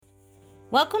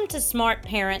Welcome to Smart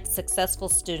Parents, Successful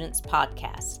Students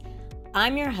podcast.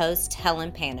 I'm your host, Helen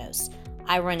Panos.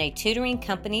 I run a tutoring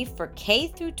company for K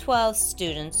through 12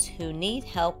 students who need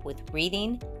help with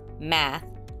reading, math,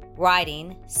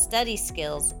 writing, study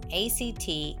skills,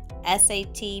 ACT,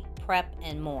 SAT, prep,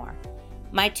 and more.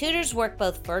 My tutors work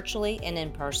both virtually and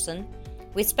in person.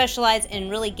 We specialize in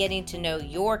really getting to know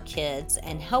your kids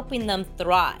and helping them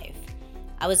thrive.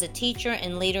 I was a teacher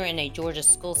and leader in a Georgia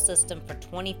school system for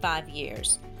 25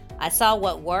 years. I saw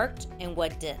what worked and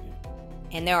what didn't.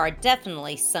 And there are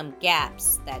definitely some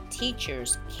gaps that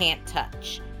teachers can't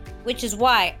touch, which is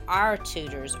why our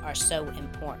tutors are so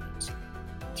important.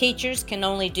 Teachers can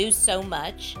only do so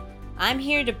much. I'm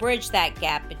here to bridge that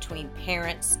gap between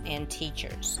parents and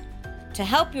teachers to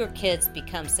help your kids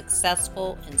become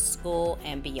successful in school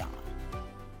and beyond.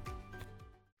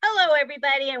 Hello,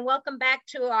 everybody, and welcome back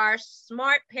to our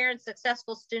Smart Parents,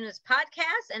 Successful Students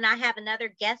podcast. And I have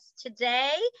another guest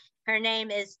today. Her name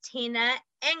is Tina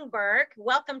Engberg.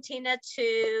 Welcome, Tina,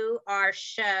 to our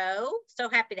show. So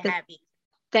happy to have you.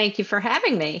 Thank you for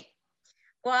having me.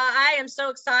 Well, I am so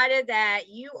excited that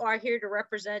you are here to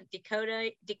represent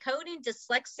Decoding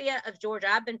Dyslexia of Georgia.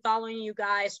 I've been following you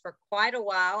guys for quite a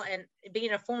while, and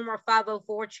being a former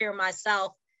 504 chair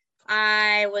myself,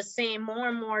 I was seeing more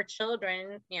and more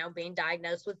children, being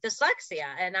diagnosed with dyslexia.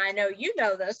 And I know you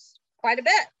know this quite a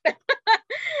bit.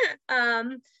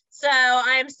 So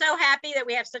I'm so happy that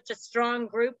we have such a strong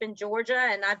group in Georgia.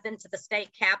 And I've been to the state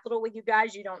capitol with you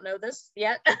guys. You don't know this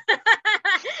yet.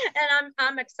 And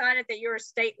I'm excited that you're a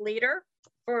state leader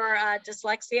for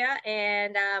dyslexia.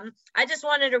 And I just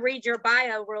wanted to read your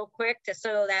bio real quick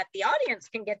so that the audience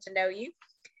can get to know you.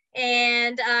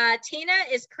 And Tina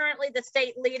is currently the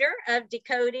state leader of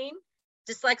Decoding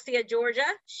Dyslexia Georgia.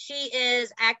 She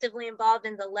is actively involved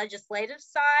in the legislative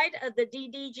side of the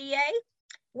DDGA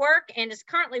work and is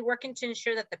currently working to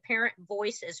ensure that the parent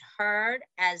voice is heard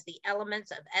as the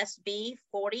elements of SB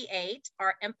 48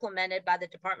 are implemented by the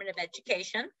Department of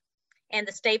Education and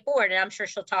the state board. And I'm sure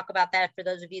she'll talk about that for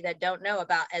those of you that don't know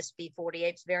about SB 48.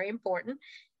 It's very important.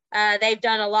 They've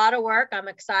done a lot of work. I'm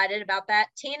excited about that.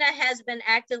 Tina has been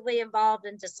actively involved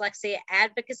in dyslexia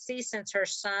advocacy since her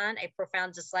son, a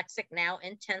profound dyslexic now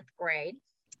in 10th grade,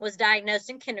 was diagnosed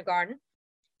in kindergarten.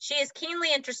 She is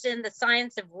keenly interested in the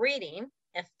science of reading,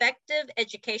 effective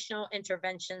educational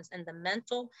interventions, and the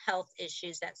mental health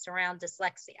issues that surround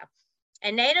dyslexia.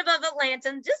 A native of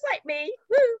Atlanta, just like me,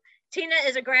 Tina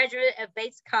is a graduate of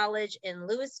Bates College in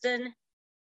Lewiston,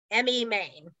 ME,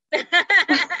 Maine.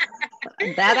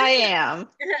 That I am.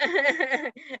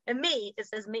 And me, it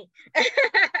says me.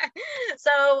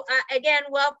 So again,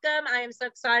 welcome. I am so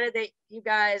excited that you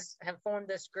guys have formed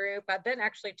this group. I've been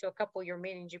actually to a couple of your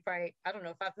meetings. I don't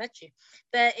know if I've met you,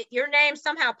 but your name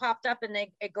somehow popped up and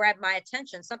it grabbed my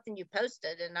attention, something you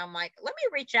posted. And I'm like, let me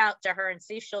reach out to her and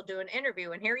see if she'll do an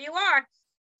interview. And here you are.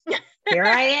 Here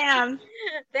I am.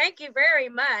 Thank you very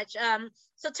much.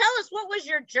 So tell us, what was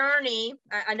your journey?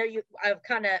 I know I've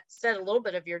kind of said a little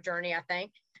bit of your journey, I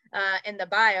think, in the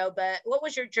bio, but what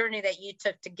was your journey that you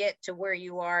took to get to where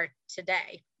you are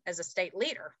today as a state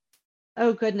leader?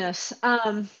 Oh, goodness.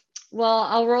 Well,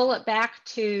 I'll roll it back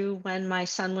to when my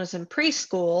son was in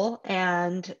preschool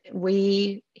and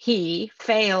he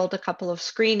failed a couple of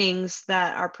screenings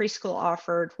that our preschool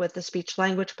offered with the speech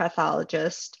language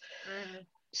pathologist. Mm-hmm.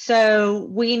 So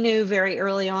we knew very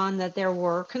early on that there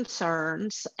were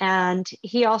concerns, and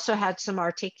he also had some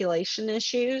articulation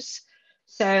issues.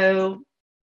 So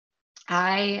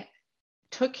I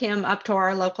took him up to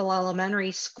our local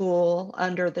elementary school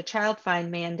under the Child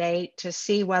Find mandate to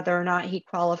see whether or not he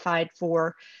qualified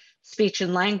for speech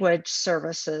and language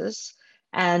services.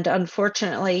 And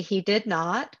unfortunately, he did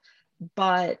not.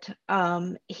 But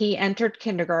he entered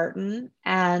kindergarten,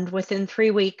 and within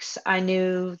 3 weeks, I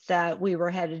knew that we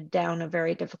were headed down a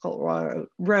very difficult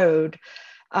road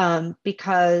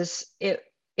because it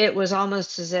was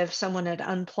almost as if someone had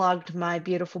unplugged my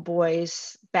beautiful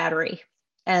boy's battery,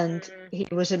 and he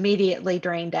was immediately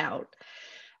drained out.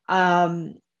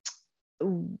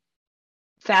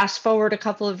 Fast forward a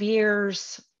couple of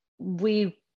years,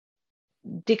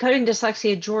 Decoding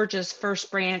Dyslexia Georgia's first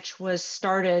branch was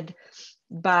started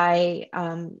by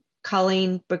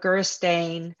Colleen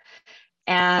Bagurstein,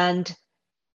 and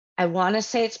I want to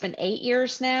say it's been 8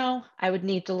 years now. I would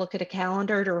need to look at a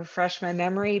calendar to refresh my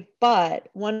memory, but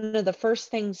one of the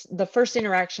first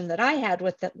interaction that I had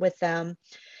with them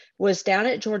was down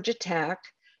at Georgia Tech,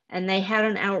 and they had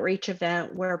an outreach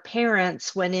event where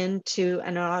parents went into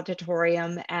an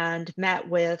auditorium and met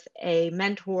with a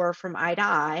mentor from Eye to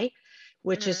Eye,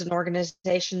 which is an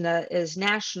organization that is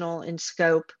national in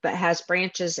scope, but has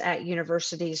branches at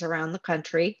universities around the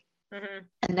country.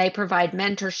 And they provide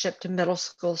mentorship to middle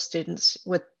school students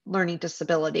with learning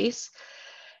disabilities.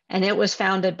 And it was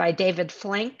founded by David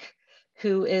Flink,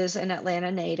 who is an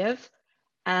Atlanta native.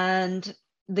 And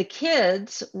the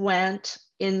kids went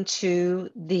into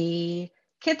the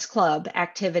Kids Club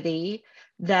activity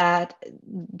that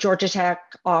Georgia Tech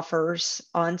offers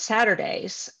on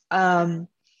Saturdays.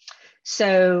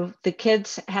 So the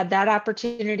kids had that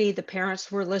opportunity. The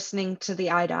parents were listening to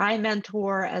the Eye to Eye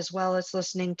mentor, as well as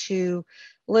listening to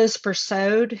Liz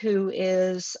Persaud, who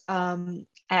is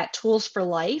at Tools for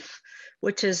Life,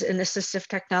 which is an assistive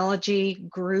technology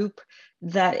group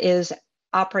that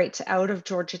operates out of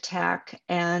Georgia Tech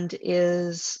and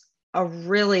is a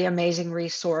really amazing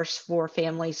resource for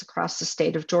families across the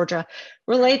state of Georgia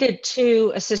related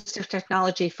to assistive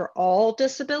technology for all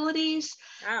disabilities.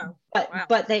 Oh,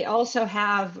 but they also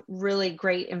have really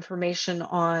great information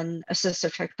on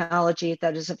assistive technology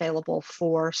that is available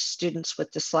for students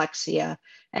with dyslexia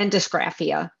and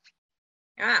dysgraphia.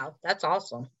 Wow, that's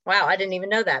awesome. Wow, I didn't even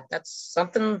know that. That's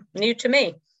something new to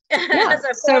me. Yeah, As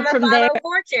a so former from there,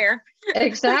 504 chair.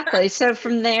 exactly. So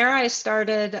from there, I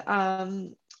started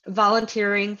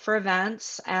volunteering for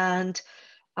events and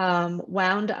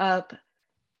wound up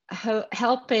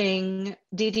helping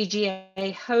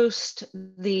DDGA host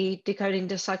the Decoding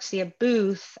Dyslexia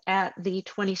booth at the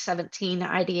 2017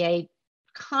 IDA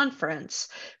conference,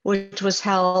 which was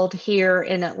held here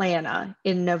in Atlanta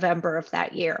in November of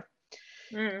that year.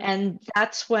 And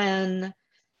that's when,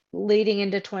 leading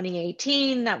into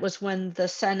 2018, that was when the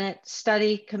Senate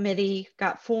study committee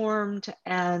got formed,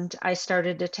 and I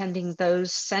started attending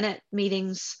those Senate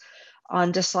meetings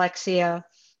on dyslexia.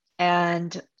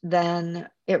 And then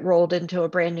it rolled into a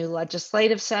brand new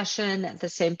legislative session at the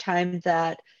same time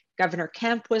that Governor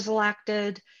Kemp was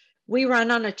elected. We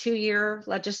run on a 2-year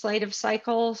legislative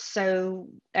cycle. So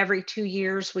every 2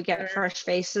 years we get fresh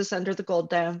faces under the Gold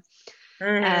Dome.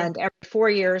 And every 4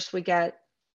 years we get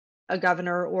a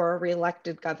governor or a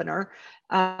reelected governor.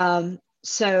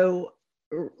 So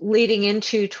leading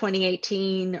into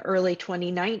 2018, early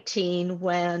 2019,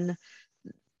 when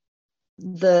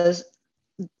the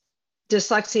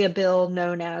dyslexia bill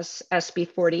known as SB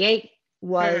 48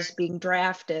 was being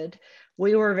drafted,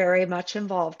 we were very much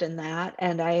involved in that.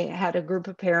 And I had a group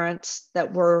of parents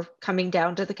that were coming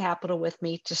down to the Capitol with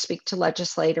me to speak to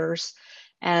legislators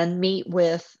and meet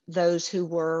with those who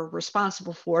were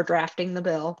responsible for drafting the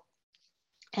bill.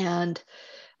 And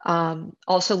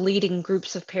also leading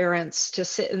groups of parents to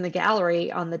sit in the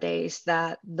gallery on the days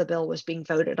that the bill was being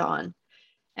voted on.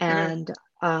 And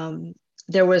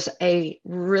there was a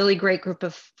really great group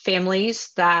of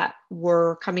families that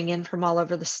were coming in from all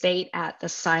over the state at the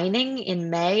signing in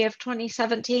May of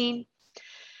 2017.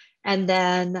 And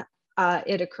then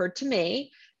it occurred to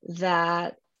me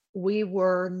that we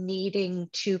were needing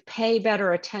to pay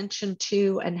better attention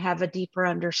to and have a deeper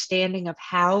understanding of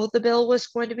how the bill was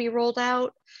going to be rolled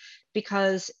out,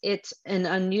 because it's an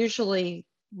unusually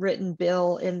written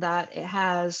bill in that it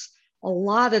has a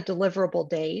lot of deliverable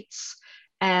dates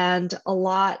and a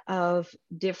lot of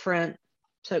different,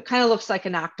 so it kind of looks like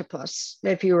an octopus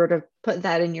if you were to put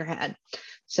that in your head.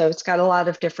 So it's got a lot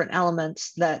of different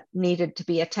elements that needed to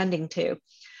be attending to.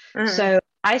 So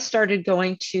I started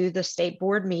going to the state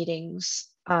board meetings,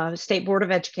 State Board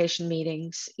of Education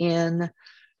meetings in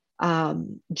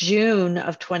June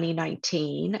of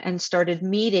 2019 and started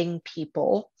meeting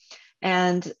people.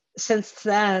 And since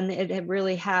then, it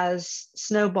really has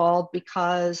snowballed,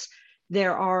 because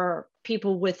there are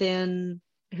people within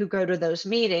who go to those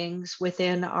meetings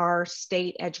within our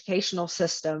state educational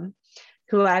system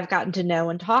who I've gotten to know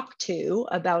and talk to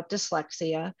about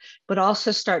dyslexia, but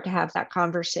also start to have that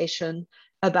conversation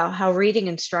about how reading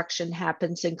instruction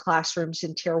happens in classrooms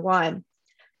in Tier 1.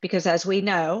 Because as we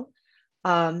know,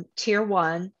 Tier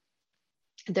 1,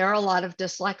 there are a lot of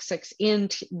dyslexics in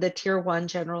the Tier 1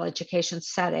 general education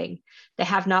setting. They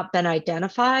have not been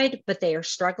identified, but they are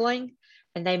struggling,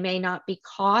 and they may not be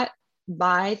caught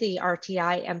by the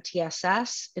RTI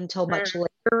MTSS until much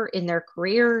later in their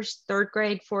careers, 3rd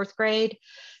grade, 4th grade.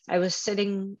 I was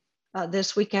sitting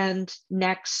this weekend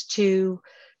next to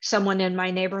someone in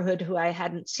my neighborhood who I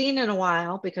hadn't seen in a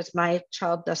while, because my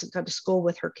child doesn't go to school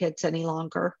with her kids any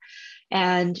longer.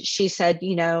 And she said,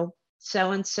 you know,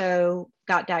 so-and-so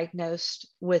got diagnosed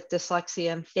with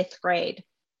dyslexia in 5th grade.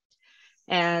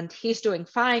 And he's doing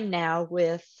fine now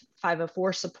with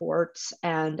 504 supports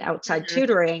and outside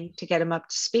tutoring to get him up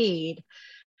to speed.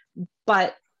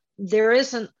 But there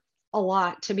isn't a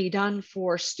lot to be done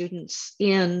for students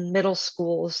in middle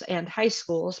schools and high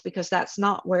schools because that's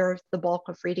not where the bulk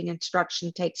of reading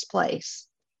instruction takes place.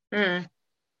 Mm.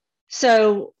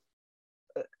 So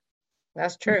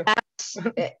that's true.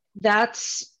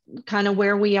 That's kind of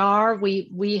where we are.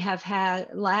 We have had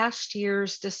last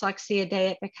year's Dyslexia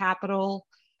Day at the Capitol.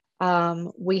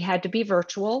 We had to be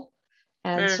virtual,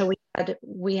 and so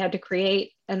we had to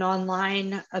create an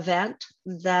online event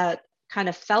that kind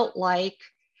of felt like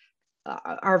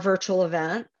our virtual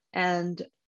event, and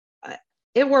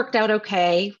it worked out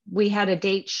okay. We had a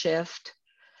date shift,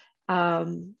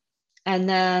 and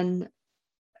then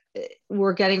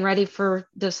we're getting ready for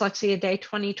Dyslexia Day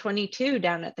 2022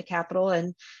 down at the Capitol.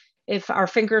 And if our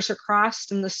fingers are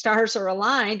crossed and the stars are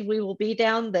aligned, we will be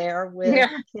down there with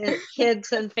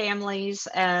kids and families.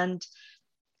 And,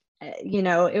 you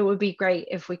know, it would be great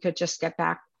if we could just get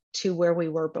back to where we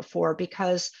were before,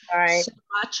 because so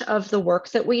much of the work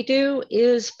that we do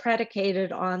is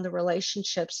predicated on the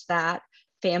relationships that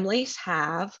families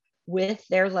have with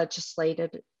their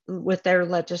legislators, their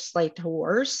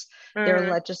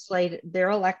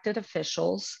elected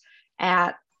officials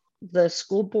at the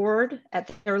school board, at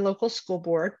their local school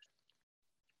board,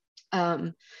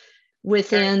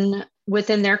 within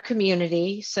their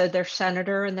community, so their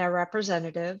senator and their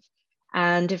representative.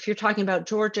 And if you're talking about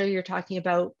Georgia, you're talking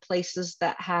about places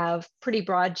that have pretty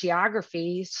broad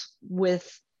geographies with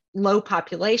low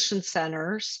population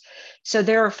centers. So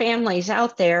there are families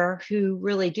out there who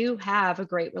really do have a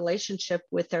great relationship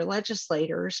with their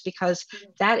legislators, because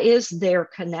that is their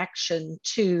connection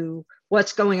to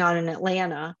what's going on in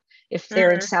Atlanta if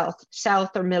they're in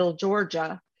South or Middle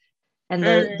Georgia. And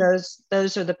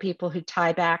those are the people who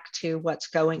tie back to what's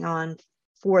going on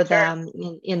for them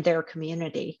in their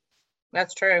community.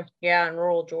 That's true. Yeah, in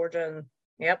rural Georgia. And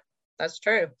yep, that's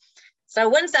true. So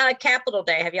when's Capitol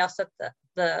Day? Have y'all set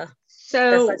the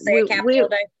Dyslexia Capitol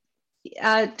Day?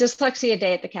 Dyslexia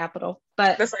Day at the Capitol,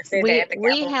 but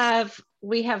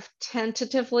we have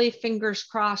tentatively, fingers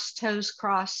crossed, toes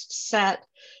crossed, set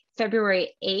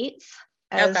February 8th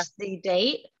as the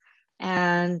date.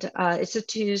 And it's a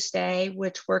Tuesday,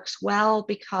 which works well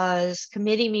because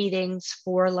committee meetings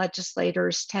for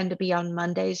legislators tend to be on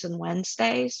Mondays and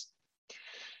Wednesdays.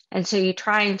 And so you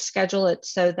try and schedule it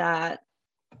so that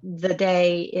the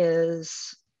day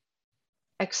is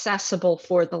accessible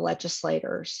for the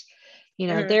legislators. You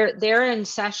know, they're in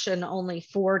session only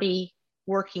 40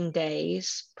 working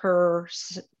days per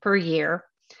year,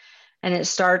 and it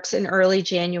starts in early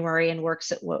January and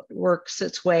works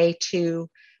its way to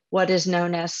what is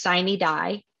known as sine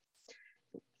die.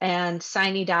 And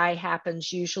sine die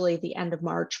happens usually the end of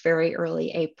March, very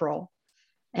early April.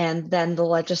 And then the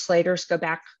legislators go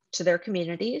back to their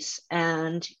communities,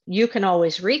 and you can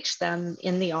always reach them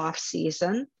in the off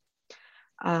season.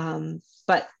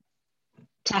 But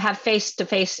to have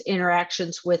face-to-face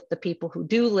interactions with the people who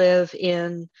do live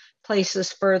in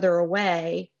places further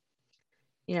away,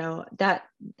 you know, that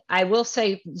I will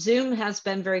say Zoom has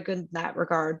been very good in that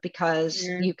regard, because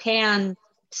you can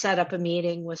set up a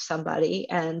meeting with somebody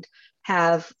and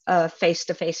have a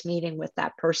face-to-face meeting with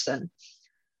that person.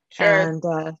 And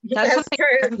that's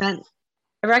something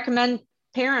I recommend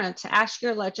parents ask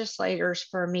your legislators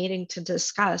for a meeting to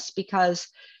discuss, because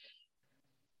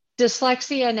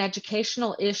dyslexia and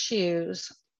educational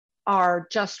issues are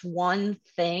just one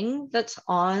thing that's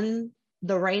on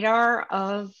the radar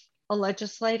of a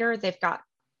legislator. They've got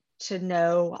to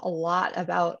know a lot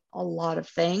about a lot of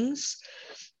things,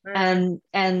 and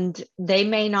they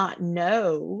may not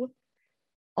know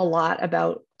a lot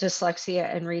about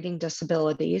dyslexia and reading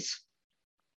disabilities,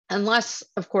 unless,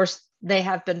 of course, they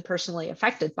have been personally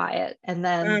affected by it, and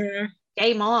then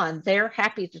game on, they're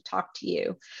happy to talk to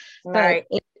you. But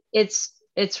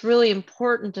it's really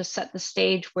important to set the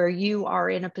stage where you are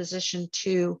in a position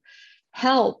to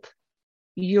help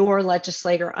your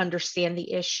legislator understand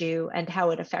the issue and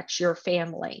how it affects your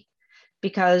family,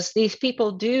 because these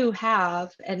people do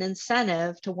have an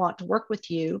incentive to want to work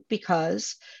with you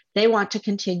because they want to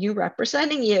continue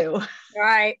representing you.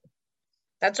 Right.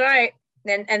 That's right.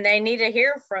 And they need to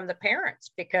hear from the parents,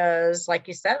 because like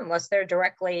you said, unless they're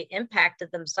directly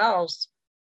impacted themselves,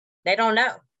 they don't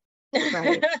know.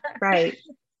 Right.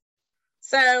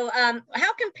 So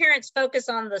how can parents focus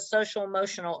on the social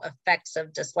emotional effects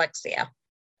of dyslexia?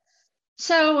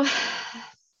 So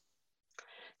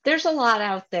there's a lot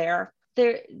out there.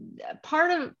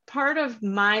 Part of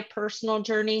my personal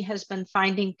journey has been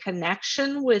finding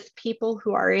connection with people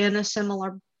who are in a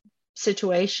similar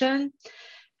situation.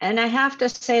 And I have to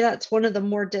say that's one of the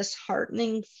more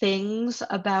disheartening things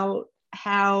about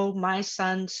how my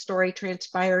son's story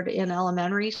transpired in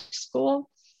elementary school.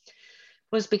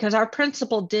 was because our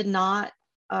principal did not,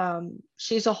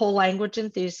 she's a whole language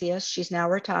enthusiast. She's now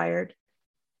retired.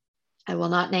 I will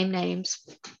not name names.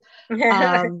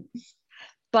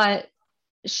 But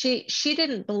she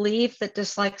didn't believe that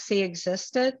dyslexia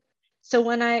existed. So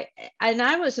when I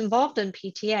was involved in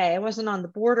PTA, I wasn't on the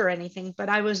board or anything, but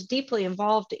I was deeply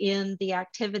involved in the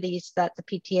activities that the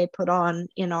PTA put on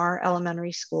in our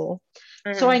elementary school.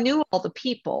 So I knew all the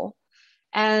people.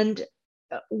 And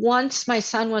once my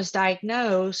son was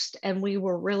diagnosed and we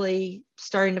were really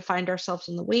starting to find ourselves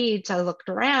in the weeds, I looked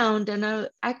around and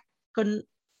I couldn't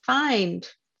find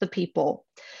the people.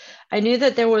 I knew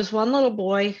that there was one little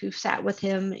boy who sat with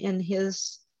him in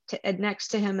his next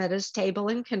to him at his table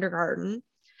in kindergarten.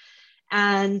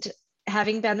 And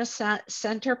having been a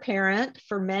center parent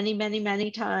for many, many,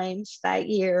 many times that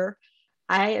year,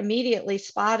 I immediately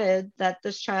spotted that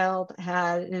this child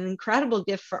had an incredible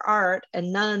gift for art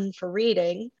and none for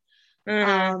reading.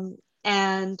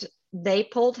 And they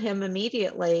pulled him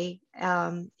immediately.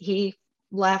 He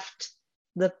left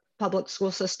the public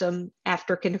school system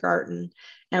after kindergarten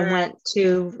and went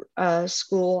to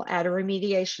school at a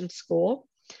remediation school.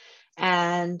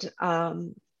 And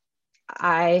I've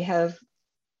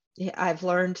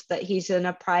learned that he's in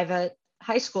a private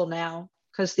high school now,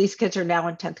 because these kids are now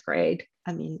in 10th grade.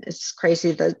 I mean, it's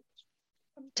crazy that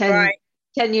 10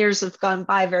 years have gone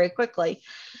by very quickly.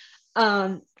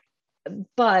 But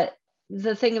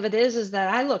the thing of it is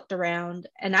that I looked around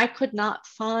and I could not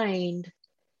find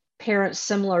parents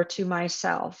similar to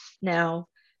myself. Now,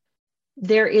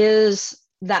 there is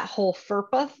that whole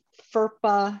FERPA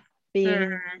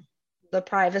being the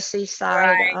privacy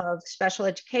side of special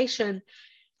education,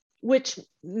 which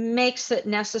makes it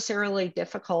necessarily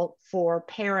difficult for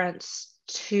parents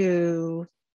to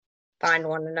find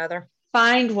one another.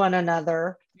 But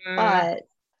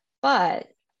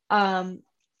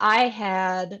I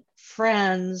had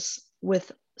friends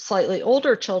with slightly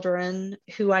older children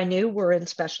who I knew were in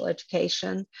special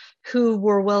education who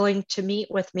were willing to meet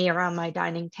with me around my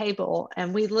dining table.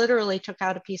 And we literally took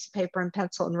out a piece of paper and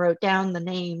pencil and wrote down the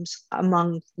names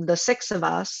among the 6 of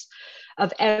us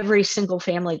of every single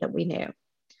family that we knew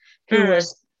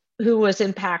who was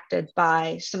impacted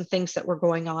by some things that were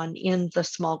going on in the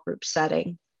small group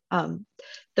setting.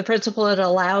 The principal had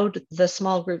allowed the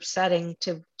small group setting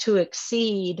to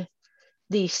exceed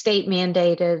the state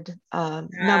mandated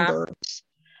numbers.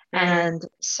 And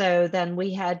so then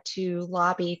we had to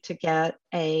lobby to get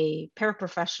a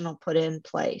paraprofessional put in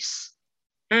place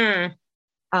to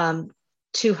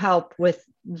help with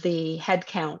the head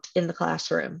count in the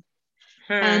classroom.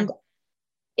 And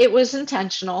it was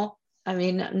intentional. I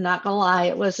mean, I'm not gonna lie,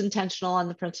 it was intentional on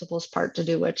the principal's part to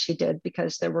do what she did,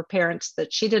 because there were parents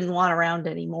that she didn't want around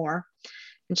anymore.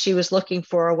 And she was looking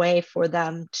for a way for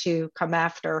them to come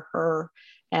after her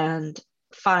and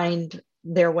find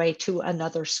their way to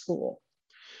another school.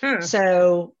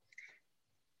 So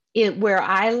where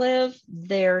I live,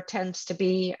 there tends to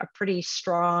be a pretty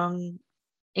strong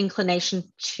inclination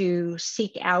to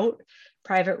seek out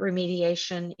private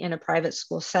remediation in a private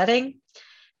school setting.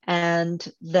 And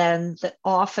then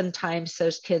oftentimes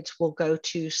those kids will go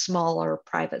to smaller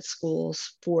private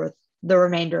schools for the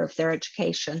remainder of their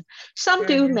education. Some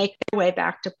do make their way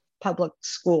back to public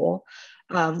school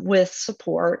with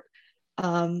support.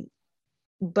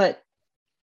 But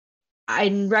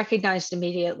I recognized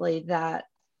immediately that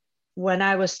when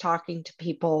I was talking to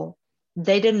people,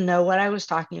 they didn't know what I was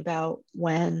talking about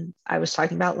when I was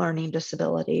talking about learning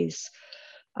disabilities.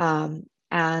 And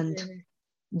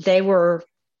they were,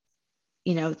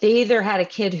 they either had a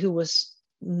kid who was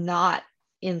not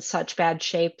in such bad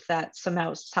shape that some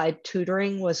outside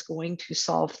tutoring was going to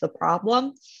solve the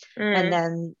problem, and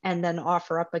then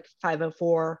offer up a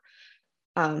 504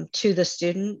 to the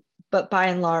student. But by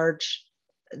and large,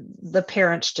 the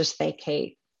parents just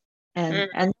vacate.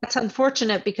 And that's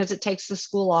unfortunate, because it takes the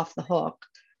school off the hook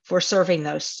for serving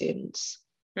those students.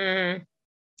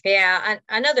 Yeah,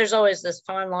 I know there's always this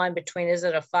fine line between, is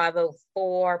it a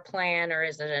 504 plan or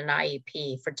is it an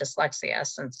IEP for dyslexia,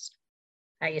 since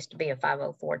I used to be a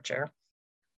 504 chair.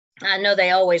 I know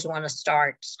they always want to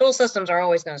start, school systems are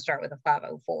always going to start with a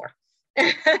 504.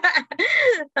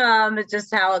 It's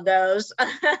just how it goes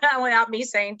without me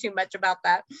saying too much about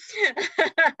that.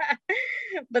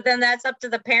 But then that's up to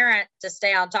the parent to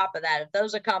stay on top of that. If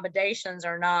those accommodations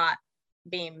are not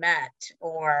being met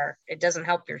or it doesn't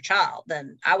help your child,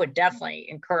 then I would definitely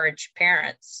encourage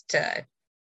parents to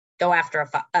go after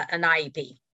an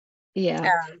IEP. Yeah,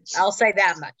 I'll say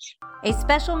that much. A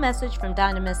special message from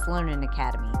Dynamis Learning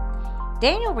Academy.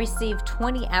 Daniel received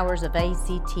 20 hours of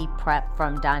ACT prep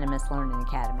from Dynamis Learning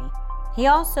Academy. He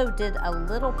also did a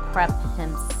little prep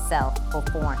himself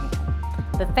beforehand,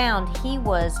 but found he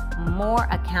was more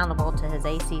accountable to his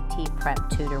ACT prep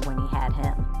tutor when he had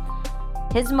him.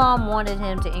 His mom wanted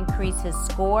him to increase his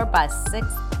score by 6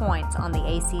 points on the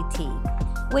ACT,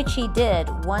 which he did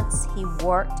once he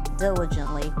worked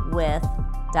diligently with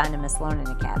Dynamis Learning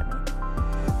Academy.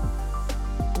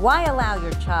 Why allow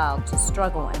your child to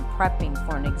struggle in prepping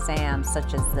for an exam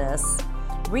such as this?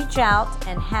 Reach out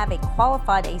and have a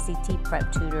qualified ACT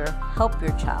prep tutor help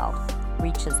your child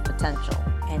reach his potential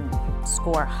and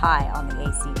score high on the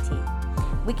ACT.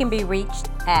 We can be reached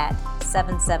at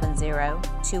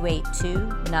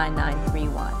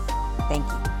 770-282-9931. Thank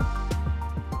you.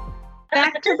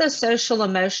 Back to the social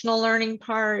emotional learning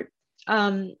part.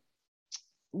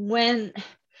 When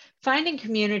finding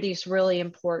community is really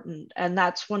important, and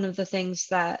that's one of the things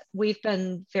that we've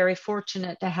been very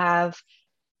fortunate to have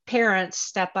parents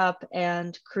step up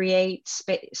and create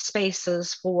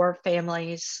spaces for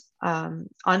families on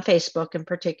Facebook in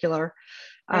particular,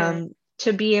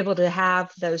 to be able to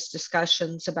have those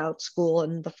discussions about school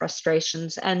and the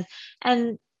frustrations, and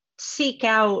seek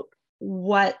out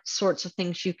what sorts of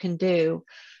things you can do.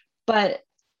 But,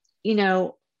 you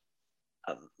know,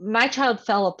 my child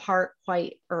fell apart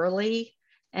quite early,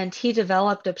 and he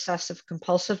developed obsessive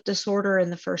compulsive disorder in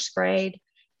the first grade.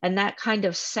 And that kind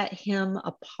of set him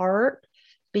apart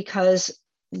because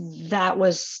that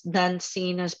was then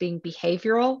seen as being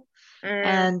behavioral.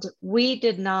 And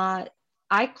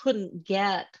I couldn't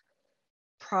get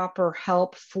proper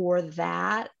help for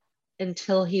that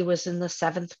until he was in the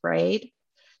 7th grade.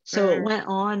 So it went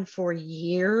on for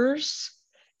years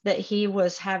that he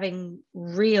was having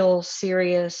real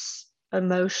serious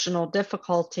emotional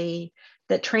difficulty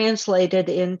that translated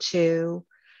into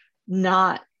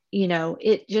not,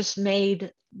 it just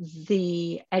made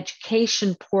the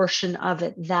education portion of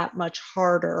it that much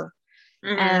harder.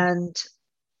 And,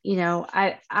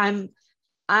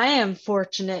 I am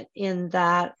fortunate in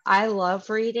that I love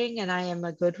reading and I am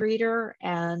a good reader.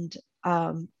 And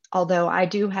although I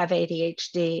do have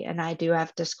ADHD and I do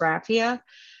have dysgraphia,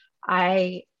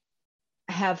 I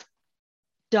have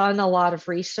done a lot of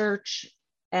research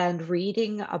and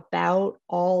reading about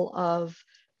all of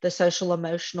the social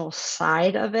emotional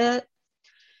side of it.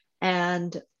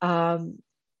 And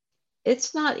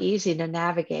it's not easy to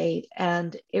navigate.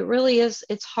 And it really is,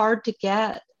 it's hard to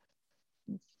get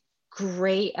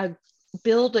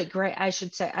build a great, I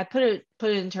should say, I put it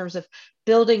in terms of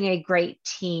building a great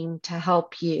team to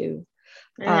help you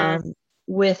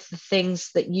with the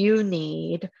things that you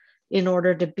need in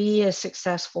order to be a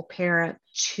successful parent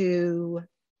to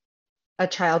a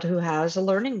child who has a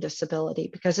learning disability,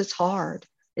 because it's hard.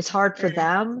 It's hard for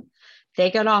them.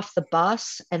 They get off the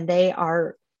bus and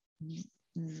they're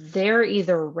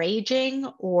either raging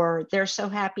or they're so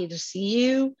happy to see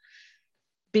you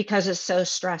because it's so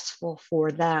stressful for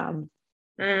them.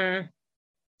 Yeah,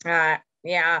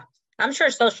 I'm sure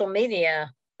social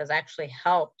media has actually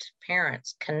helped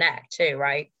parents connect too,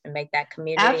 right? And make that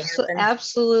community happen.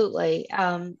 Absolutely.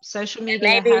 Social media.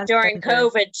 And maybe during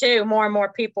COVID too, more and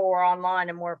more people were online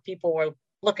and more people were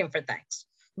looking for things.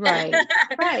 Right.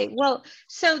 Well,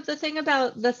 so the thing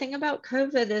about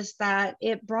COVID is that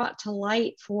it brought to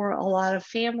light for a lot of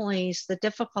families the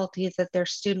difficulty that their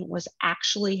student was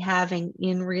actually having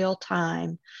in real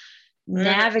time,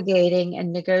 navigating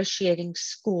and negotiating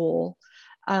school.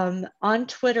 On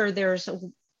Twitter, there's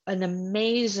an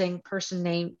amazing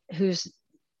person whose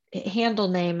handle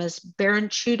name is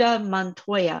Baranchuda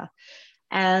Montoya,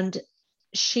 and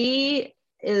she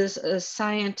is a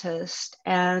scientist,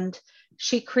 and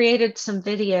she created some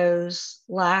videos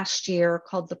last year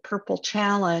called the Purple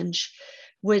Challenge,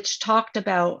 which talked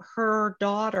about her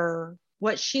daughter,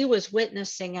 what she was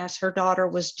witnessing as her daughter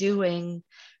was doing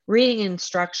reading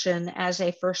instruction as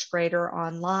a first grader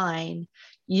online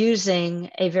using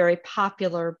a very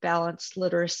popular balanced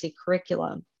literacy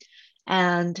curriculum.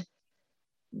 And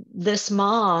this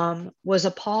mom was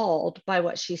appalled by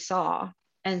what she saw.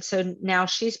 And so now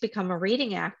she's become a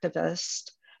reading activist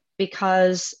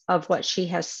because of what she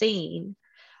has seen.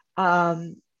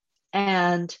 And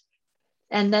then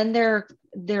there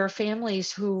are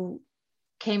families who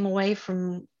came away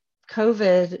from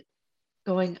COVID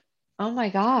going, oh my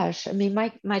gosh, I mean,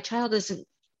 my child isn't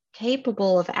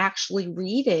capable of actually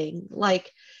reading.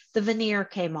 Like the veneer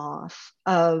came off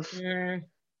of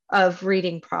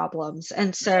reading problems.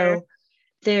 And so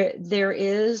there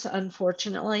is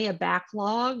unfortunately a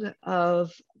backlog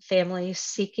of families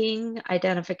seeking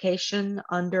identification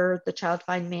under the Child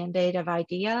Find mandate of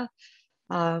IDEA,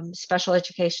 special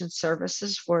education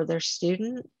services for their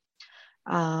student.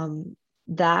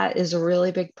 that is a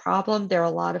really big problem. There are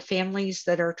a lot of families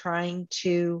that are trying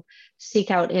to seek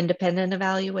out independent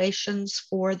evaluations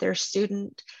for their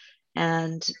student.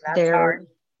 And That's hard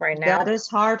right now. That is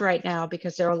hard right now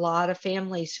because there are a lot of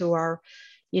families who are,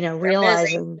 They're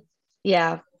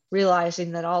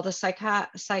realizing that all the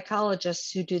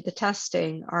psychologists who do the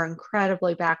testing are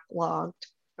incredibly backlogged.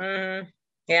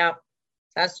 Yeah,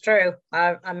 that's true.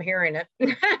 I'm hearing it.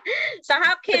 So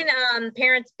how can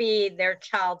parents be their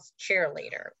child's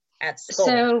cheerleader at school?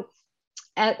 So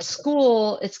at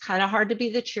school, it's kind of hard to be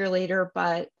the cheerleader,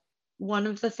 but one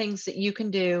of the things that you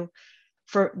can do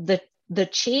for the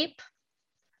cheap,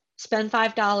 spend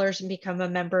 $5 and become a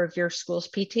member of your school's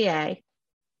PTA.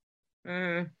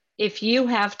 If you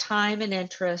have time and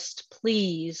interest,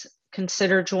 please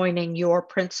consider joining your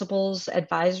principal's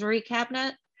advisory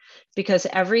cabinet, because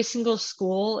every single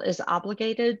school is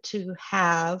obligated to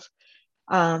have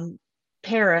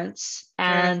parents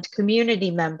and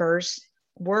community members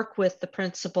work with the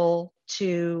principal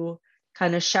to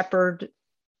kind of shepherd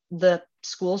the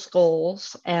school's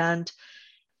goals. And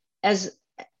as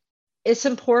it's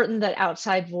important that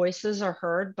outside voices are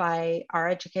heard by our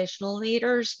educational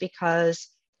leaders, because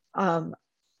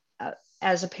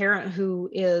as a parent who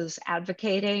is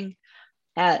advocating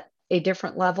at a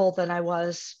different level than I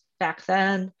was back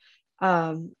then,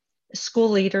 school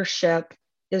leadership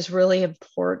is really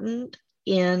important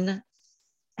in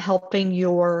helping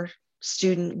your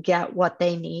student get what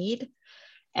they need.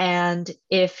 And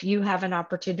if you have an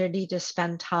opportunity to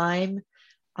spend time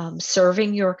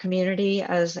serving your community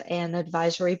as an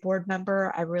advisory board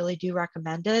member, I really do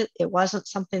recommend it. It wasn't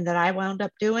something that I wound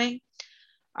up doing.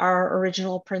 Our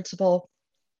original principal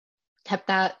kept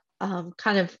that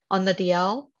kind of on the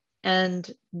DL and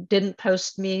didn't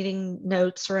post meeting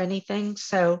notes or anything.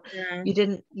 So you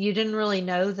didn't really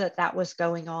know that that was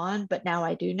going on, but now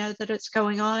I do know that it's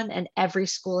going on, and every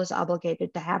school is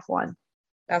obligated to have one.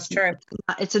 That's true.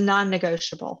 It's a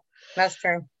non-negotiable. That's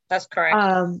true. That's correct.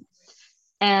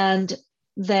 And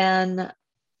then,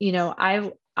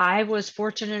 I was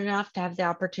fortunate enough to have the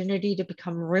opportunity to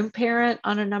become a room parent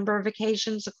on a number of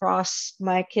occasions across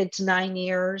my kids' 9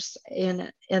 years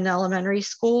in elementary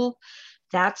school.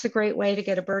 That's a great way to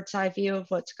get a bird's eye view of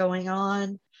what's going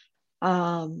on.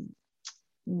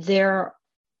 There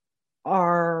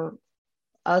are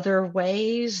other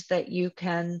ways that you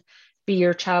can be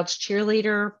your child's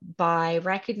cheerleader by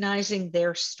recognizing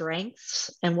their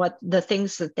strengths and what the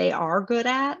things that they are good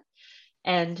at,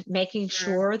 and making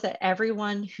sure that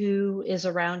everyone who is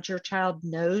around your child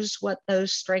knows what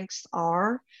those strengths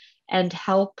are and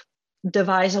help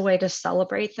devise a way to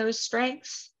celebrate those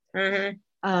strengths.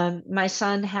 My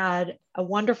son had a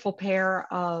wonderful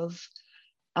pair of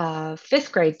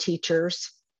fifth grade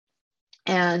teachers.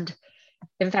 And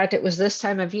in fact, it was this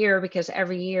time of year because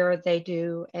every year they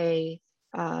do a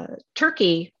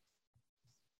turkey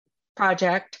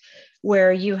project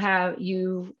where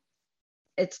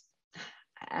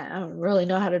I don't really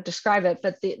know how to describe it,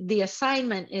 but the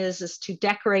assignment is to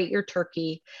decorate your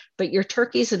turkey, but your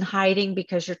turkey's in hiding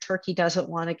because your turkey doesn't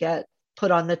want to get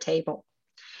put on the table.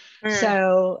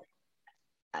 So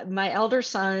my elder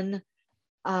son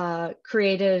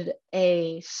created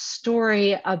a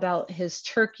story about his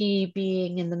turkey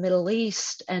being in the Middle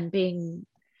East and being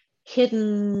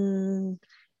hidden.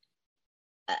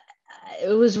 It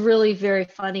was really very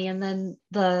funny. And then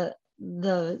the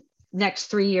next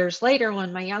 3 years later,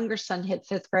 when my younger son hit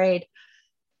fifth grade,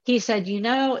 he said,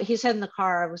 he said in the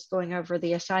car, I was going over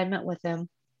the assignment with him.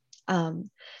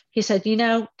 He said,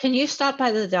 can you stop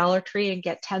by the Dollar Tree and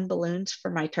get 10 balloons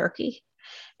for my turkey?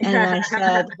 And I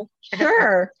said,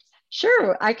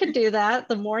 sure, I could do that.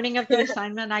 The morning of the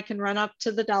assignment, I can run up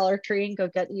to the Dollar Tree and go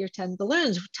get your 10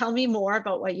 balloons. Tell me more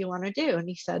about what you want to do. And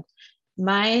he said,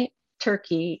 my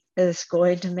turkey is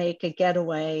going to make a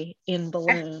getaway in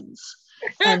balloons.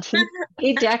 And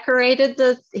he decorated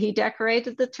the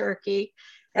turkey.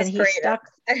 That's and he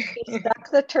stuck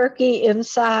the turkey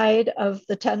inside of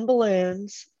the 10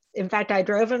 balloons. In fact, I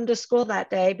drove him to school that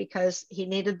day because he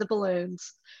needed the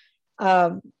balloons.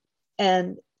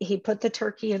 And he put the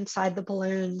turkey inside the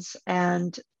balloons,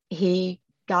 and he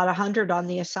got 100 on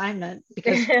the assignment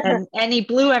because and he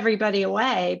blew everybody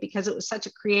away because it was such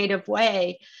a creative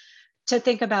way to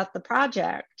think about the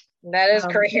project. That is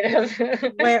creative.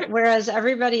 Whereas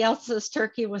everybody else's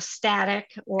turkey was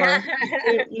static or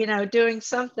doing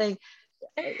something.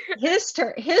 His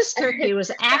turkey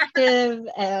was active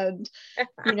and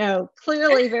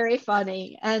clearly very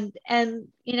funny, and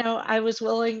I was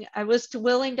willing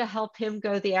to help him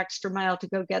go the extra mile to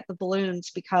go get the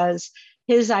balloons because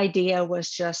his idea was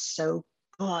just so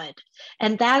good.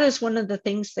 And that is one of the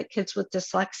things that kids with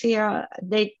dyslexia,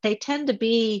 they tend to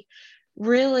be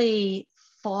really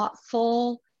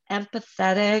thoughtful,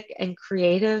 empathetic, and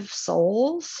creative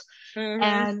souls. Mm-hmm.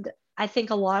 And I think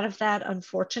a lot of that,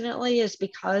 unfortunately, is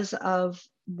because of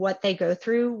what they go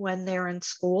through when they're in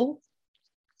school.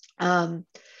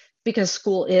 Because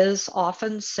school is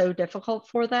often so difficult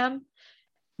for them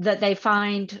that they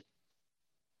find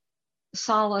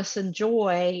solace and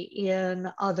joy in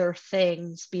other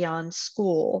things beyond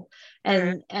school.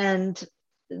 And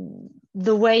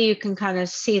the way you can kind of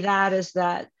see that is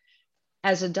that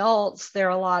as adults, there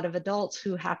are a lot of adults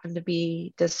who happen to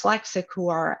be dyslexic who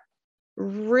are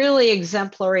really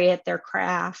exemplary at their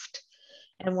craft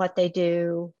and what they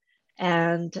do.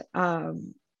 And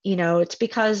it's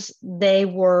because they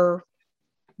were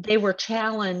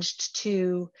challenged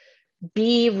to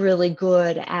be really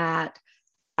good at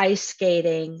ice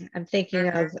skating. I'm thinking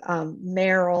of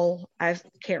Meryl. I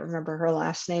can't remember her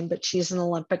last name, but she's an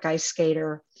Olympic ice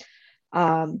skater.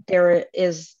 There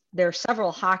are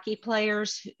several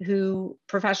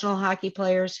professional hockey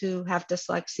players who have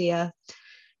dyslexia.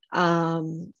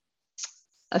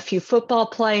 A few football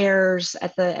players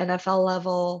at the NFL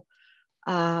level.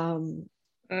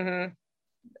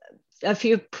 A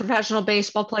few professional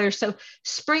baseball players. So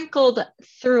sprinkled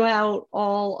throughout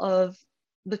all of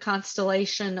the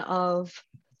constellation of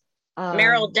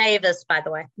Meryl Davis, by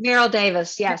the way. Meryl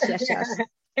Davis, yes.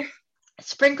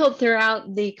 Sprinkled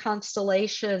throughout the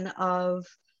constellation of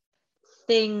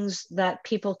things that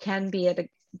people can be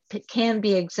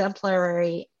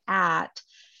exemplary at.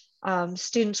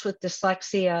 Students with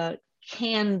dyslexia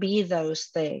can be those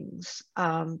things,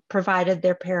 provided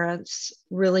their parents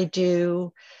really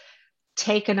do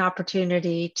take an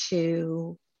opportunity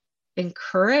to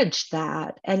encourage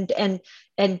that and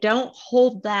don't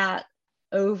hold that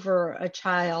over a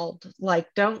child.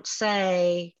 Like, don't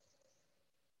say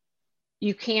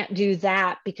you can't do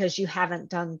that because you haven't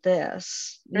done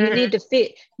this. You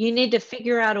need to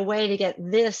figure out a way to get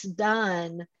this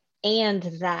done and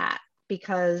that,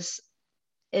 because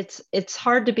it's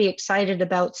hard to be excited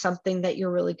about something that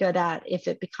you're really good at if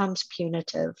it becomes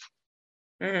punitive.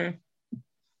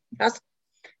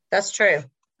 That's true.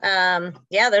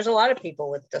 There's a lot of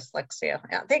people with dyslexia.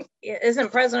 I think,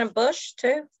 isn't President Bush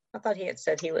too? I thought he had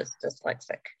said he was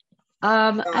dyslexic.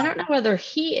 I don't know whether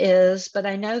he is, but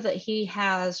I know that he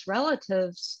has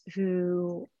relatives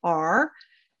who are,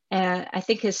 and I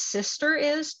think his sister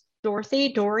is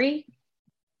Dory.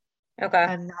 Okay.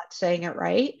 I'm not saying it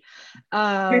right.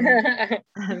 I'm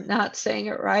not saying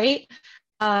it right.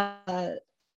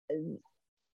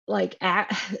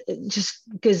 Just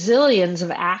gazillions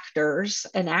of actors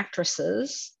and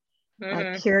actresses,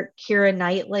 like Keira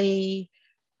Knightley,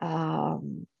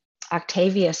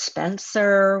 Octavia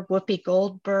Spencer, Whoopi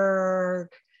Goldberg.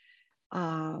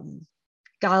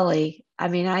 Golly, I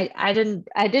mean, I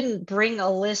didn't bring a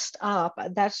list up.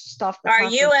 That's just off the top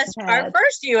of my head. Our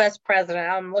first U.S. president,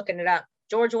 I'm looking it up,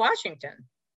 George Washington,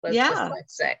 was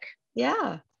dyslexic.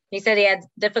 Yeah. He said he had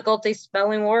difficulty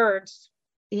spelling words.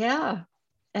 Yeah.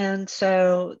 And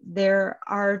so there's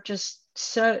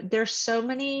so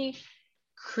many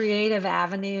creative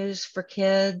avenues for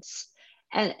kids.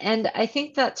 And I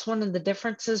think that's one of the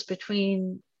differences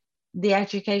between the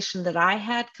education that I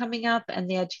had coming up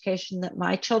and the education that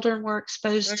my children were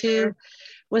exposed to,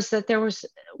 was that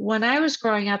when I was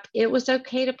growing up, it was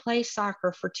okay to play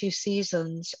soccer for 2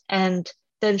 seasons and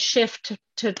then shift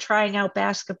to trying out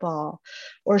basketball,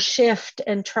 or shift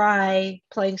and try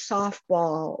playing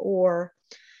softball, or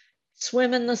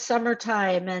swim in the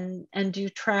summertime and do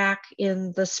track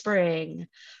in the spring.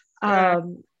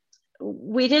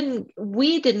 We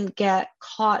didn't get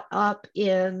caught up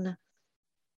in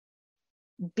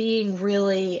being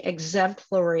really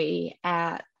exemplary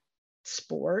at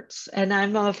sports, and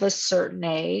I'm of a certain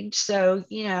age, so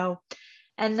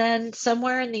and then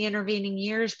somewhere in the intervening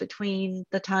years between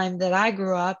the time that I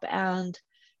grew up and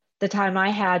the time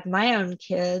I had my own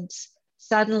kids,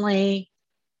 suddenly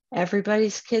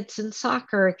everybody's kids in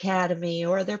soccer academy,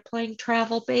 or they're playing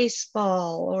travel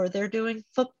baseball, or they're doing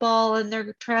football and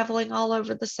they're traveling all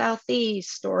over the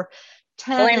Southeast, or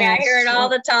tennis. I hear it all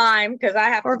the time because I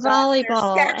have or to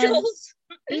volleyball. schedules.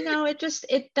 And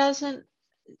it doesn't,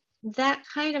 that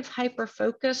kind of hyper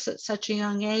focus at such a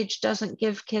young age doesn't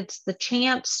give kids the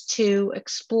chance to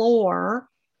explore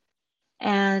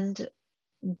and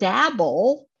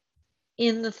dabble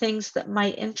in the things that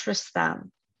might interest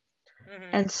them.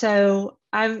 And so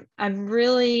I've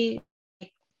been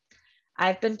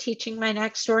teaching my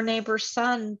next door neighbor's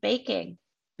son baking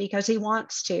because he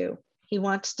wants to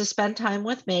spend time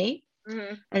with me,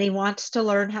 and he wants to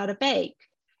learn how to bake.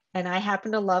 and I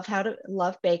happen to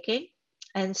love baking.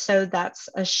 And so that's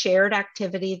a shared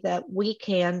activity that we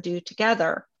can do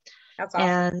together. That's awesome.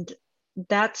 And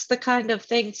that's the kind of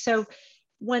thing. So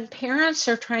when parents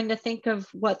are trying to think of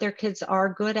what their kids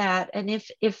are good at, and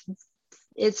if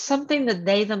it's something that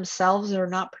they themselves are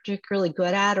not particularly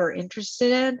good at or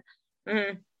interested in,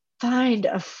 Mm-hmm. find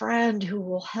a friend who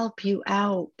will help you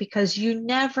out, because you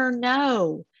never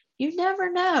know. You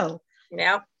never know.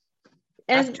 Yeah,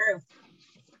 that's And true.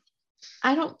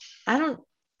 I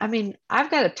mean,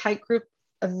 I've got a tight group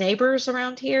of neighbors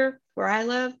around here where I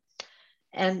live,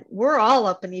 and we're all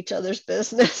up in each other's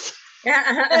business. But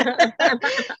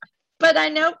I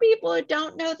know people who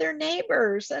don't know their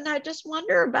neighbors, and I just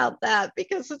wonder about that,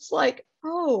 because it's like,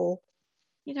 oh,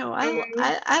 you know,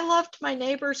 I loved my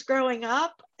neighbors growing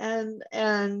up, and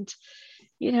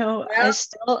you know,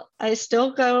 Well, I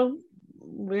still go.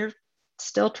 We're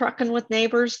still trucking with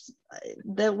neighbors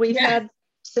that we've had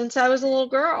since I was a little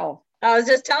girl. I was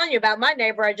just telling you about my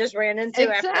neighbor I just ran into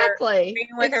after being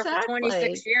with her for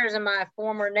 26 years in my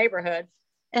former neighborhood.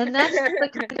 And that's the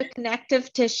kind of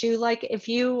connective tissue. Like if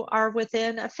you are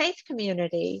within a faith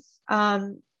community,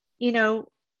 you know,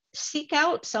 seek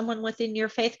out someone within your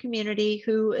faith community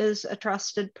who is a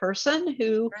trusted person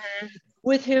who,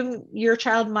 with whom your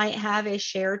child might have a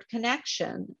shared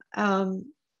connection.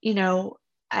 You know,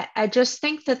 I just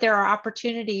think that there are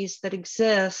opportunities that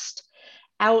exist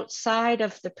outside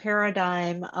of the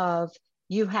paradigm of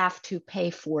you have to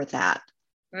pay for that.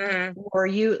 Or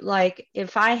you, like,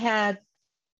 if I had,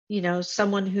 you know,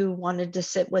 someone who wanted to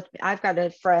sit with me, I've got a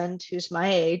friend who's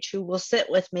my age who will sit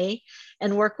with me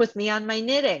and work with me on my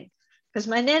knitting, because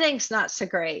my knitting's not so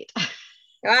great.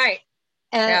 Right.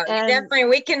 And definitely,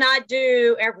 we cannot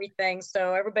do everything.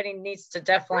 So everybody needs to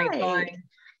definitely find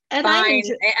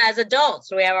as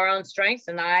adults, we have our own strengths,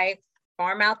 and I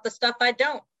farm out the stuff I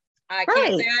don't. I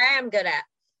can't say I am good at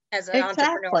as an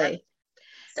entrepreneur.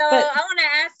 So I want to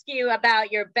ask you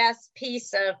about your best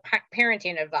piece of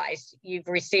parenting advice you've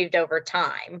received over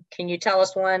time. Can you tell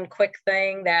us one quick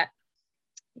thing that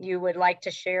you would like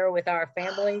to share with our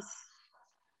families?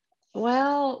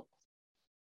 Well,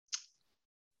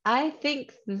 I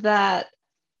think that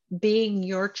being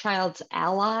your child's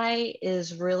ally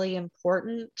is really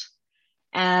important.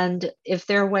 And if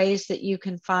there are ways that you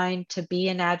can find to be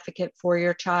an advocate for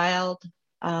your child,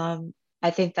 I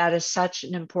think that is such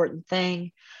an important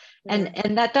thing.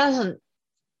 And that doesn't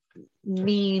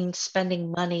mean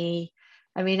spending money.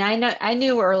 I mean, I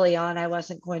knew early on I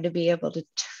wasn't going to be able to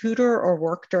tutor or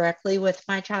work directly with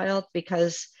my child,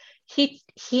 because he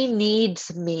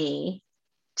needs me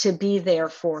to be there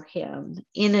for him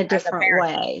in a different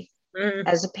way,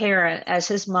 as a parent, as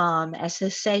his mom, as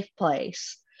his safe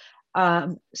place.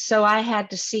 So I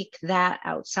had to seek that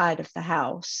outside of the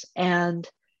house, and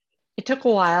it took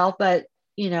a while, but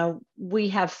you know, we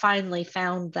have finally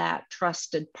found that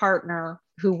trusted partner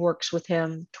who works with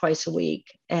him twice a week.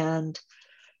 And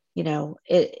you know,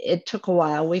 it took a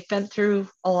while. We've been through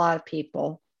a lot of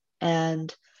people,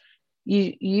 and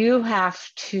you have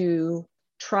to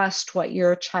trust what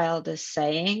your child is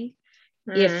saying.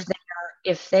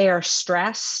 If they are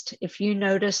stressed, if you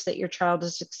notice that your child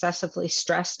is excessively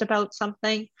stressed about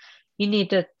something, you need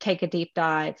to take a deep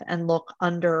dive and look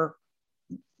under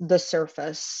the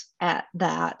surface at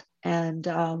that. And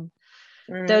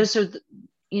those are,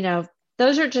 you know,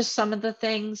 those are just some of the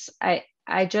things. I'm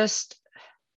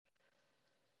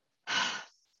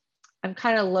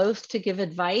kind of loath to give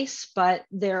advice, but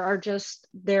there are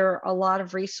a lot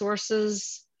of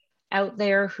resources out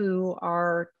there who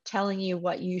are telling you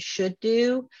what you should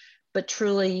do, but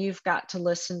truly you've got to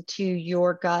listen to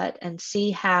your gut and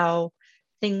see how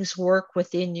things work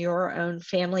within your own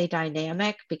family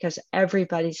dynamic, because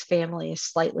everybody's family is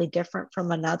slightly different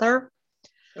from another.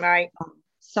 Right.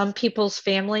 Some people's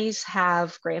families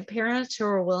have grandparents who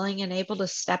are willing and able to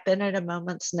step in at a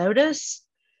moment's notice.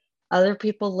 Other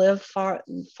people live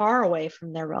far away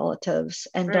from their relatives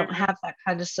and don't have that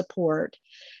kind of support.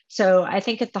 So I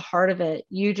think at the heart of it,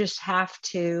 you just have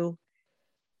to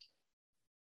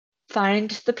find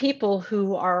the people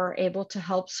who are able to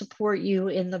help support you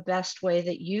in the best way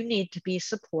that you need to be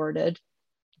supported.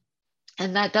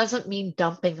 And that doesn't mean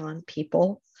dumping on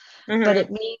people, but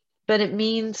it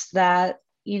means that,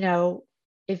 you know,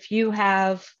 if you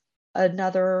have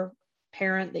another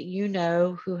parent that you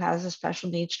know who has a special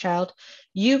needs child,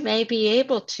 you may be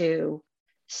able to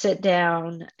sit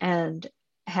down and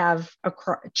have a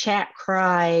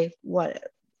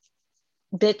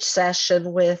bitch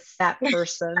session with that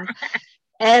person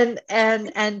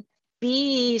and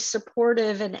be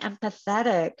supportive and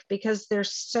empathetic, because they're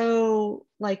so,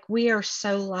 like, we are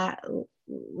so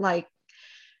like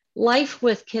life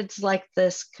with kids like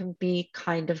this can be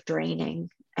kind of draining,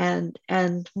 and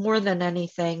more than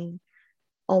anything,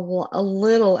 a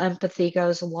little empathy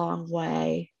goes a long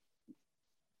way.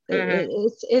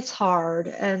 It's hard,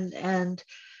 and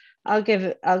I'll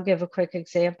give a quick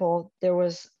example. There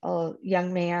was a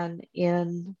young man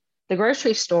in the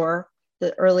grocery store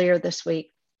earlier this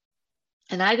week,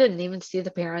 and I didn't even see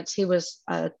the parents. He was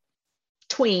a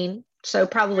tween, so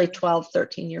probably 12,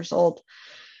 13 years old.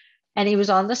 And he was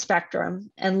on the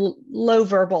spectrum and low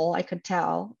verbal, I could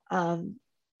tell.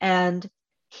 And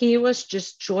he was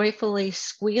just joyfully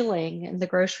squealing in the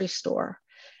grocery store.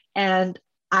 And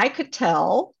I could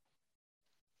tell,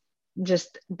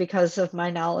 just because of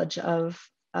my knowledge of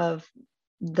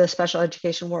the special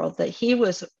education world, that he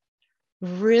was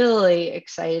really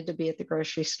excited to be at the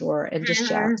grocery store and just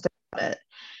jazzed about it.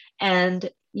 And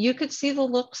you could see the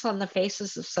looks on the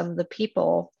faces of some of the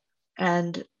people,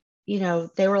 and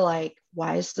they were like,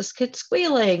 why is this kid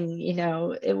squealing?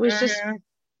 It was just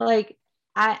like,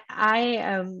 I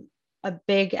am a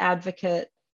big advocate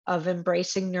of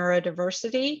embracing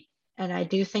neurodiversity. And I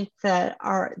do think that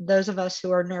those of us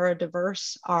who are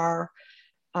neurodiverse are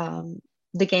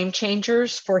the game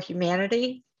changers for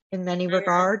humanity in many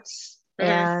regards.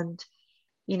 And,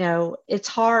 it's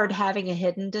hard having a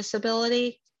hidden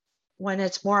disability when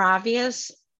it's more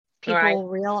obvious. People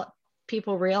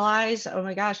realize, oh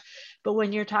my gosh. But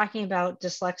when you're talking about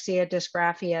dyslexia,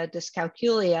 dysgraphia,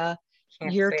 dyscalculia,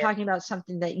 you're talking about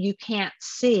something that you can't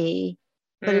see,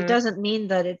 but it doesn't mean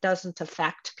that it doesn't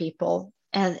affect people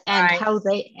and how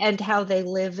they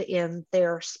live in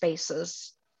their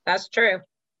spaces. That's true.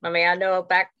 I mean, I know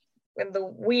back in the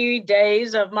wee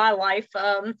days of my life,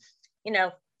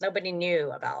 nobody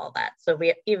knew about all that. So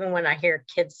even when I hear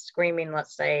kids screaming,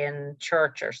 let's say in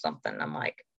church or something, I'm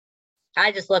like,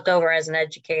 I just look over as an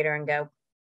educator and go,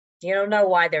 you don't know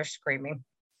why they're screaming.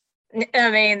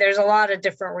 I mean, there's a lot of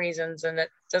different reasons, and it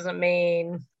doesn't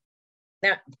mean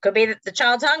that could be that the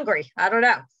child's hungry. I don't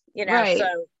know, Right. So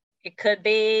it could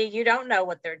be, you don't know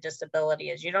what their disability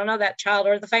is. You don't know that child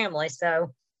or the family.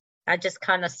 So I just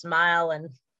kind of smile and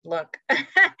look.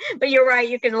 But you're right.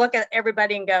 You can look at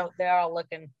everybody and go, they're all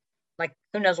looking like,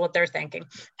 who knows what they're thinking.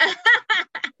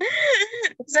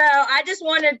 So I just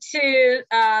wanted to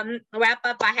wrap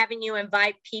up by having you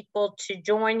invite people to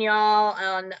join y'all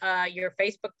on your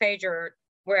Facebook page or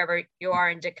wherever you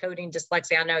are in Decoding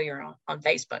Dyslexia. I know you're on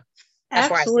Facebook.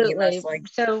 That's absolutely.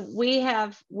 So we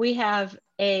have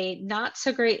a not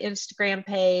so great Instagram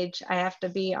page. I have to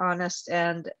be honest,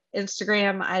 and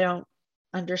Instagram, I don't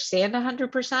understand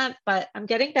 100%, but I'm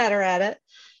getting better at it.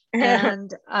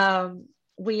 And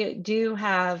we do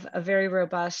have a very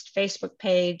robust Facebook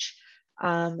page.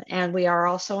 And we are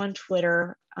also on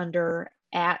Twitter under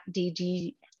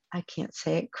 @DG, I can't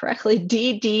say it correctly,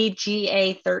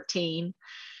 DDGA13.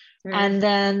 And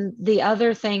then the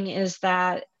other thing is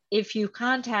that if you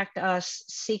contact us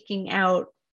seeking out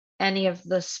any of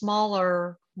the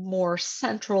smaller, more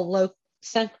centrally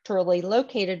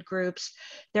located groups,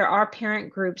 there are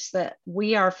parent groups that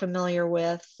we are familiar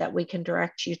with that we can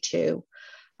direct you to.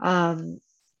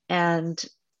 And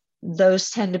those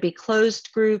tend to be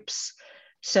closed groups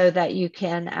so that you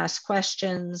can ask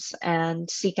questions and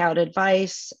seek out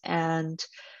advice,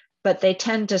 but they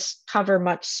tend to cover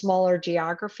much smaller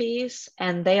geographies,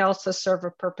 and they also serve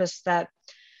a purpose that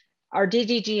our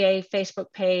DDGA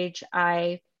Facebook page,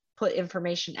 I put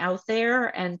information out there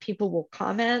and people will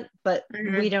comment, but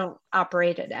we don't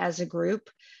operate it as a group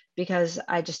because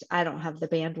I don't have the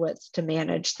bandwidth to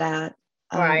manage that.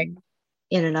 In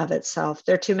and of itself.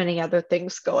 There are too many other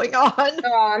things going on.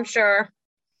 Oh, I'm sure.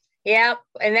 Yeah,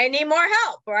 and they need more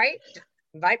help, right?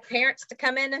 Invite parents to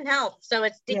come in and help. So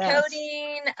it's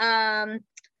decoding,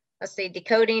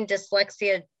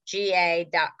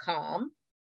 decodingdyslexiaga.com.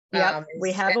 Yep,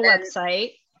 we have a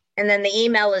website. And then the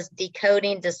email is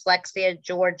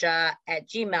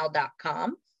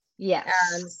decodingdyslexiageorgia@gmail.com.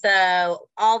 Yes. So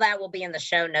all that will be in the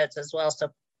show notes as well.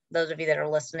 So those of you that are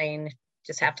listening,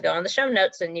 just have to go on the show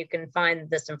notes and you can find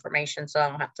this information, so I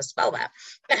don't have to spell that.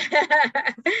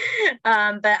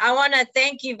 But I want to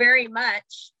thank you very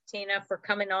much, Tina, for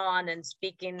coming on and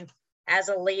speaking as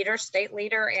a leader, state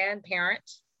leader, and parent.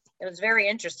 It was very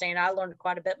interesting. I learned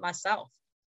quite a bit myself.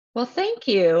 Well, thank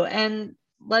you. And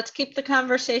let's keep the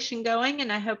conversation going.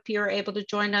 And I hope you're able to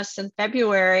join us in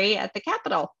February at the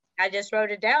Capitol. I just wrote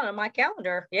it down on my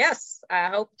calendar. Yes, I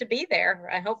hope to be there.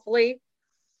 And hopefully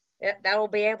that will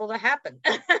be able to happen.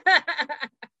 If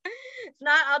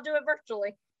not, I'll do it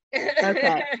virtually.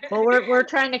 Okay. Well, we're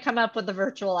trying to come up with a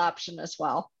virtual option as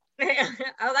well.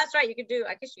 Oh, that's right. I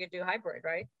guess you could do hybrid,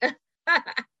 right?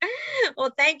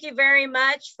 Well, thank you very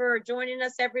much for joining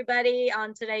us, everybody,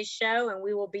 on today's show, and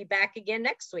we will be back again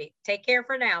next week. Take care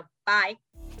for now. Bye.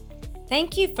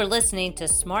 Thank you for listening to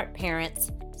Smart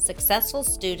Parents, Successful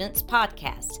Students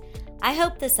podcast. I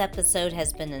hope this episode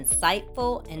has been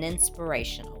insightful and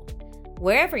inspirational.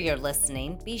 Wherever you're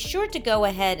listening, be sure to go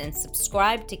ahead and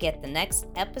subscribe to get the next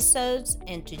episodes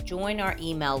and to join our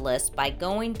email list by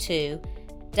going to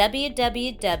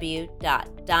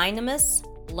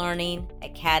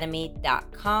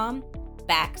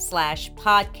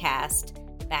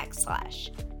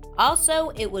www.dynamislearningacademy.com/podcast/. Also,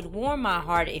 it would warm my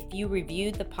heart if you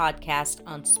reviewed the podcast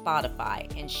on Spotify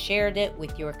and shared it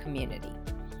with your community.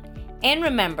 And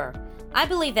remember, I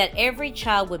believe that every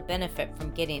child would benefit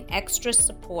from getting extra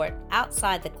support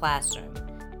outside the classroom,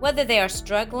 whether they are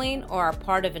struggling or are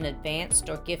part of an advanced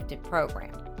or gifted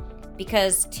program,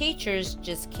 because teachers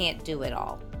just can't do it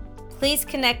all. Please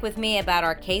connect with me about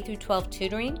our K-12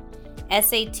 tutoring,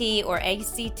 SAT or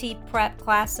ACT prep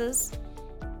classes,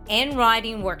 and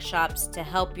writing workshops to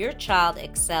help your child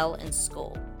excel in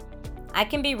school. I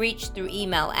can be reached through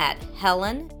email at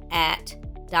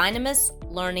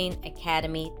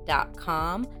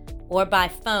helen@dynamislearningacademy.com or by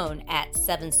phone at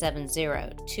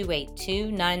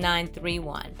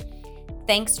 770-282-9931.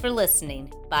 Thanks for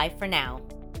listening. Bye for now.